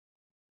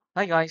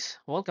Hi guys,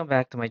 welcome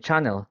back to my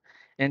channel.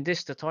 In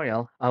this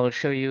tutorial, I will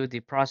show you the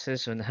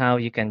process on how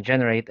you can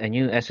generate a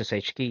new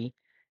SSH key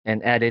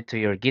and add it to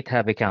your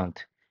GitHub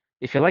account.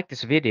 If you like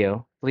this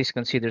video, please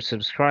consider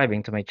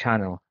subscribing to my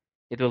channel.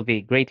 It will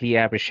be greatly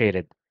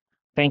appreciated.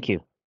 Thank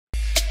you.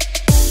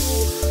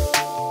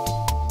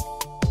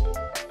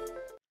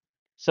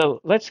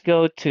 So let's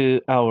go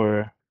to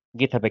our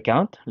GitHub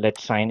account.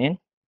 Let's sign in.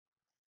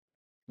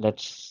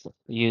 Let's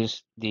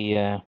let's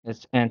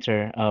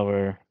enter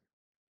our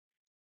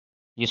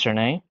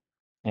username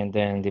and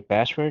then the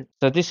password.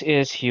 So this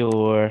is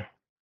your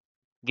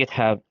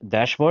GitHub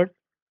dashboard.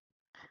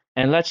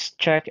 And let's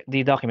check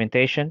the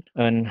documentation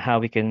on how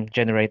we can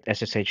generate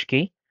SSH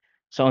key.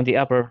 So on the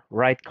upper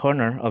right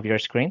corner of your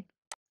screen,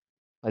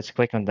 let's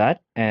click on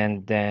that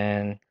and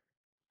then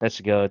let's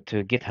go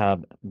to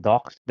GitHub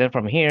docs. Then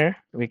from here,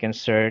 we can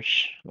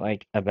search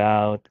like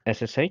about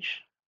SSH.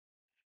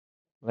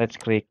 Let's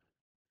click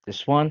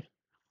this one.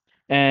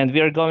 And we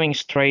are going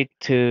straight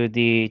to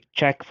the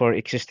check for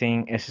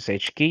existing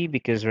SSH key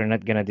because we're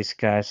not going to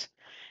discuss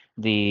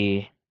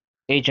the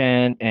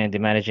agent and the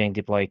managing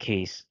deploy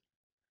keys.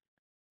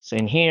 So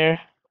in here,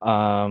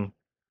 um,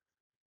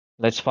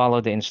 let's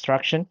follow the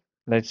instruction.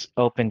 Let's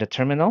open the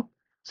terminal.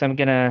 So I'm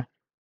gonna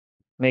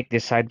make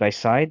this side by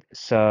side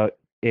so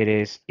it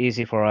is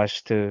easy for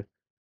us to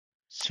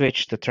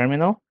switch the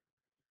terminal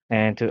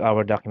and to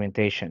our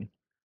documentation.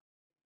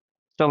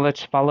 So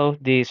let's follow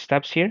the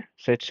steps here.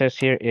 So it says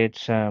here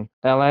it's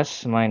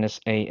ls minus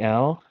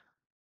al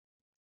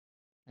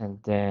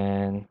and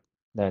then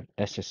that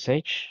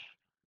SSH.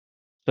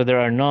 So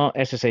there are no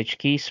SSH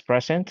keys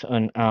present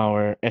on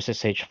our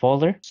SSH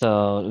folder.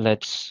 So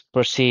let's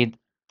proceed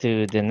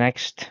to the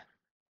next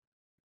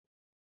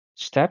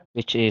step,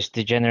 which is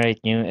to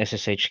generate new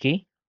SSH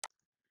key.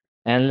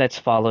 And let's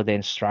follow the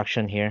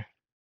instruction here.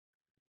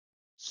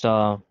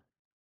 So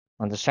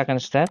on the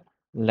second step,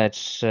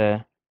 let's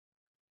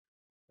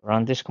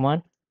run this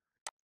command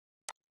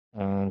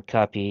and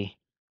copy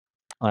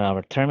on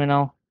our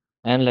terminal.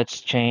 And let's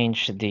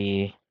change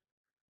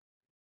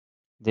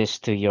this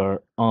to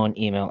your own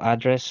email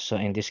address. So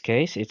in this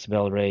case, it's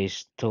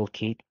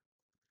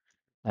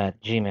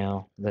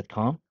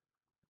bellraystoolkit@gmail.com.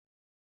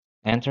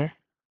 Enter.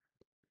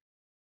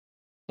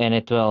 And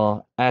it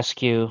will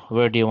ask you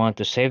where do you want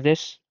to save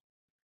this.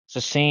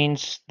 So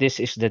since this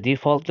is the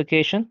default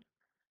location,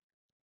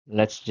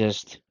 let's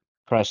just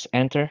press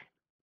enter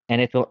and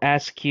it will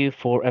ask you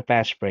for a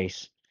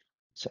passphrase.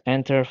 So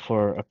enter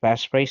for a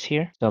passphrase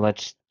here. So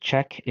let's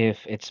check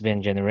if it's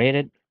been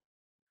generated.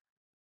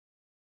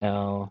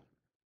 L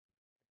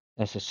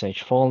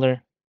SSH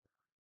folder.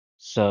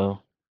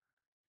 So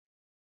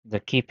the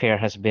key pair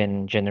has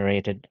been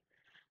generated.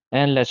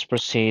 And let's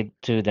proceed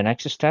to the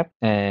next step.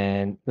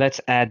 And let's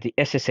add the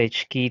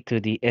SSH key to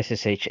the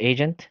SSH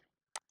agent.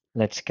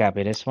 Let's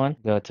copy this one,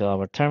 go to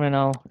our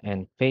terminal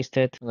and paste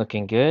it.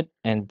 Looking good.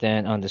 And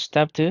then on the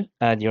step 2,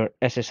 add your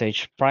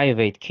SSH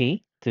private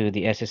key to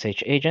the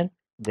SSH agent.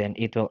 Then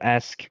it will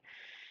ask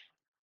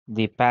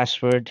the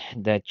password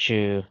that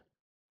you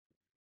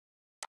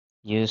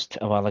used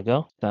a while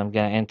ago. So I'm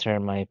gonna enter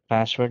my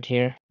password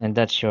here, and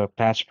that's your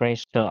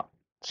passphrase.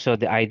 So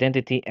the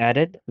identity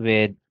added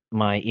with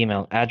my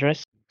email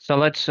address. So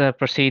let's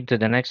proceed to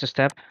the next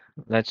step.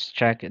 Let's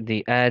check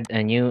the add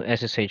a new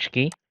SSH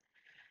key.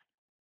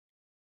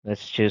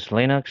 Let's choose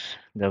Linux,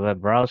 the web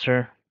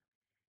browser.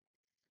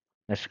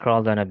 Let's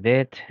scroll down a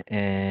bit,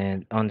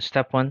 and on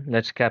step 1,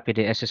 let's copy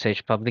the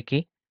SSH public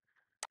key.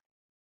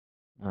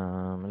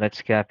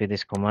 Let's copy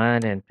this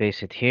command and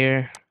paste it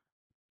here.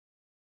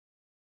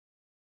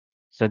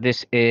 So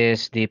this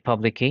is the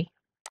public key.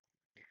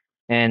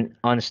 And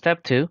on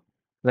step 2,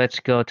 let's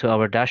go to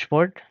our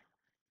dashboard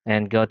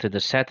and go to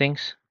the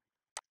settings.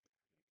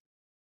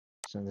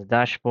 So the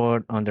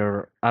dashboard on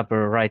the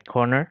upper right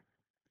corner,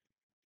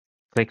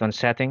 click on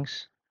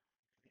settings,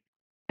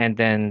 and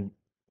then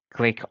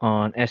click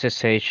on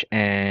SSH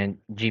and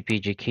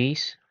GPG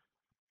keys,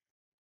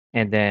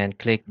 and then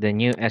click the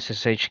new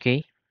SSH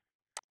key.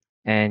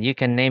 And you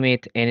can name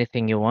it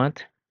anything you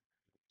want.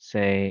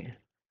 Say,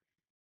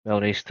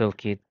 Valray's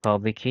Toolkit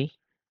public key.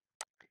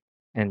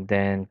 And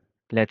then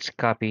let's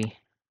copy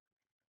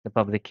the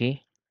public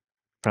key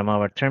from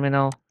our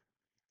terminal,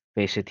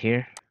 paste it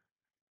here,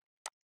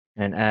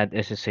 and add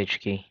SSH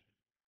key.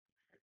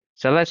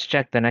 So let's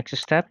check the next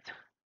step.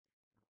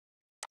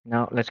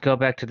 Now let's go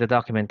back to the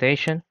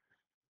documentation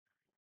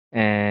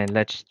and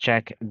let's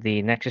check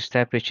the next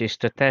step, which is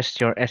to test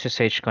your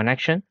SSH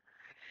connection.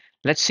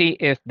 Let's see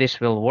if this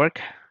will work.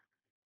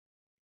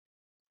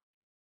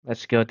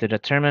 Let's go to the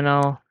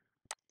terminal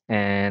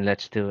and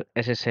let's do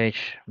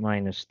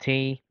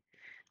SSH-t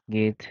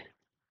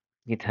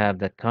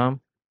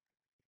github.com.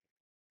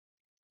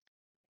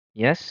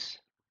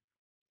 Yes.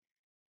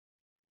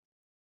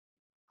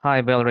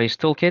 Hi, Bellray's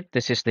Toolkit.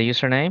 This is the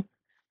username.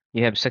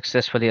 You have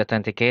successfully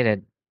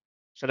authenticated.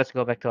 So let's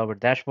go back to our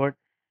dashboard.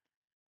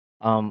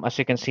 As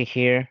you can see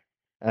here,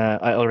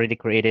 I already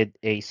created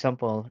a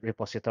sample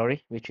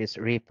repository, which is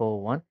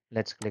repo1.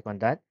 Let's click on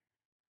that.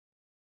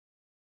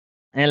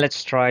 And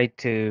let's try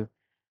to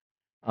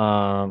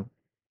um,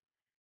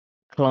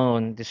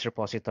 clone this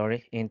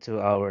repository into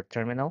our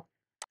terminal.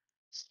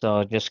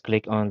 So just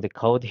click on the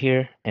code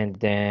here and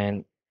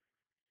then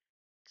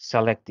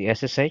select the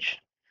SSH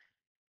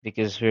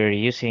because we're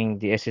using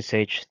the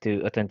SSH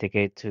to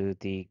authenticate to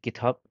the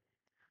GitHub.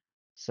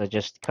 So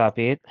just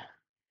copy it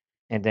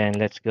and then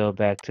let's go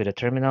back to the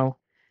terminal.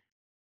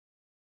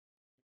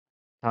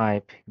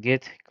 Type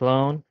git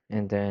clone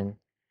and then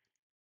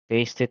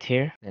paste it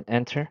here and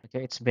enter.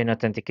 Okay, it's been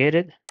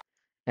authenticated.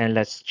 And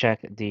let's check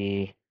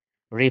the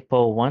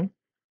repo one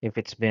if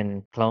it's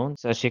been cloned.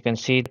 So as you can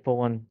see, the repo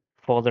one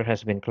folder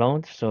has been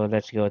cloned. So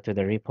let's go to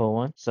the repo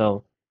one.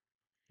 So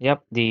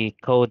yep, the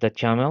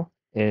code.yaml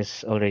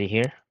is already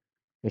here,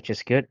 which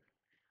is good.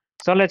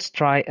 So let's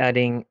try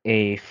adding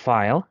a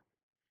file.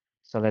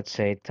 So let's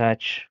say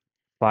touch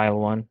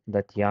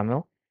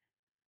file1.yaml,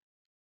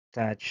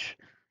 touch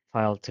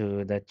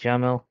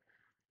file2.yaml,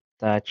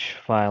 touch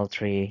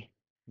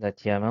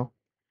file3.yaml.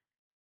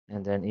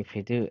 And then if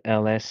you do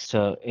ls,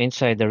 so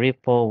inside the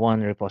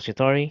repo1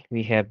 repository,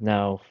 we have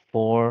now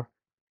 4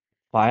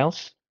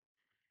 files.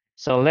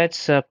 So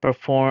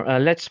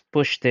let's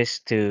push this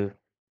to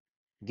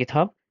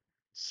GitHub.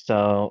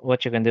 So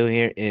what you can do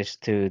here is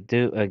to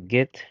do a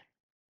git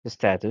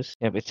status.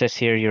 Yep, it says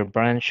here your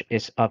branch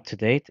is up to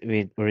date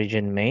with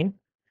origin main,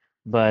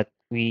 but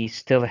we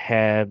still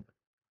have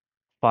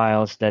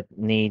files that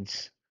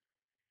needs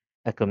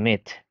a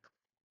commit.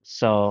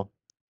 So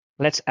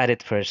let's add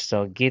it first.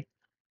 So git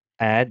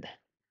add,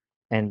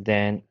 and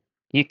then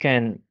you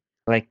can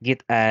like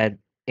git add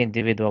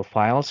individual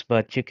files,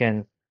 but you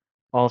can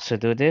also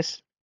do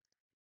this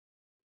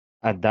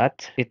a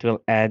dot. It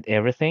will add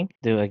everything.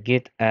 Do a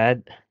git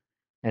add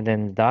and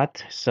then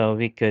dot. So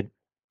we could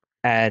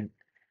add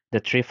the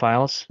 3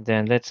 files.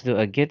 Then let's do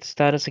a git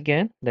status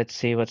again. Let's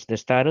see what's the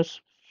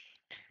status.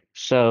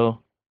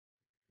 So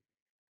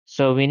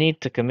we need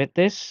to commit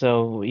this.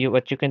 So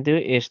what you can do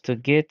is to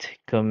git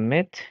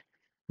commit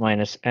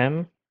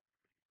 -m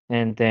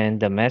and then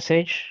the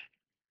message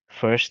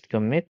first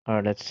commit,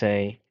 or let's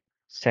say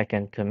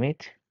second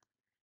commit,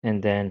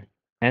 and then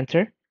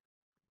enter.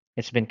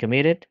 It's been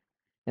committed.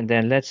 And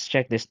then let's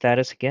check the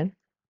status again.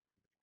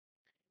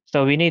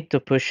 So we need to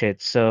push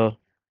it. So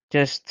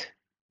just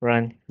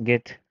run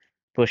git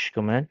push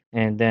command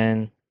and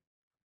then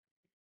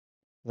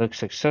looks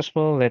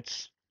successful.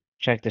 Let's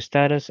check the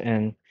status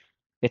and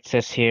it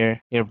says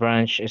here your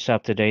branch is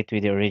up to date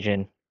with the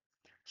origin.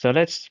 So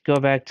let's go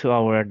back to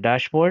our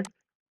dashboard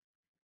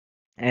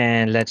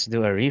and let's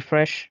do a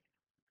refresh.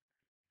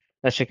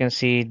 As you can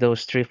see,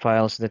 those 3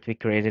 files that we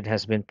created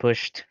has been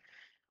pushed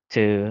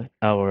to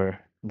our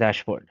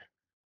dashboard.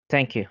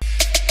 Thank you.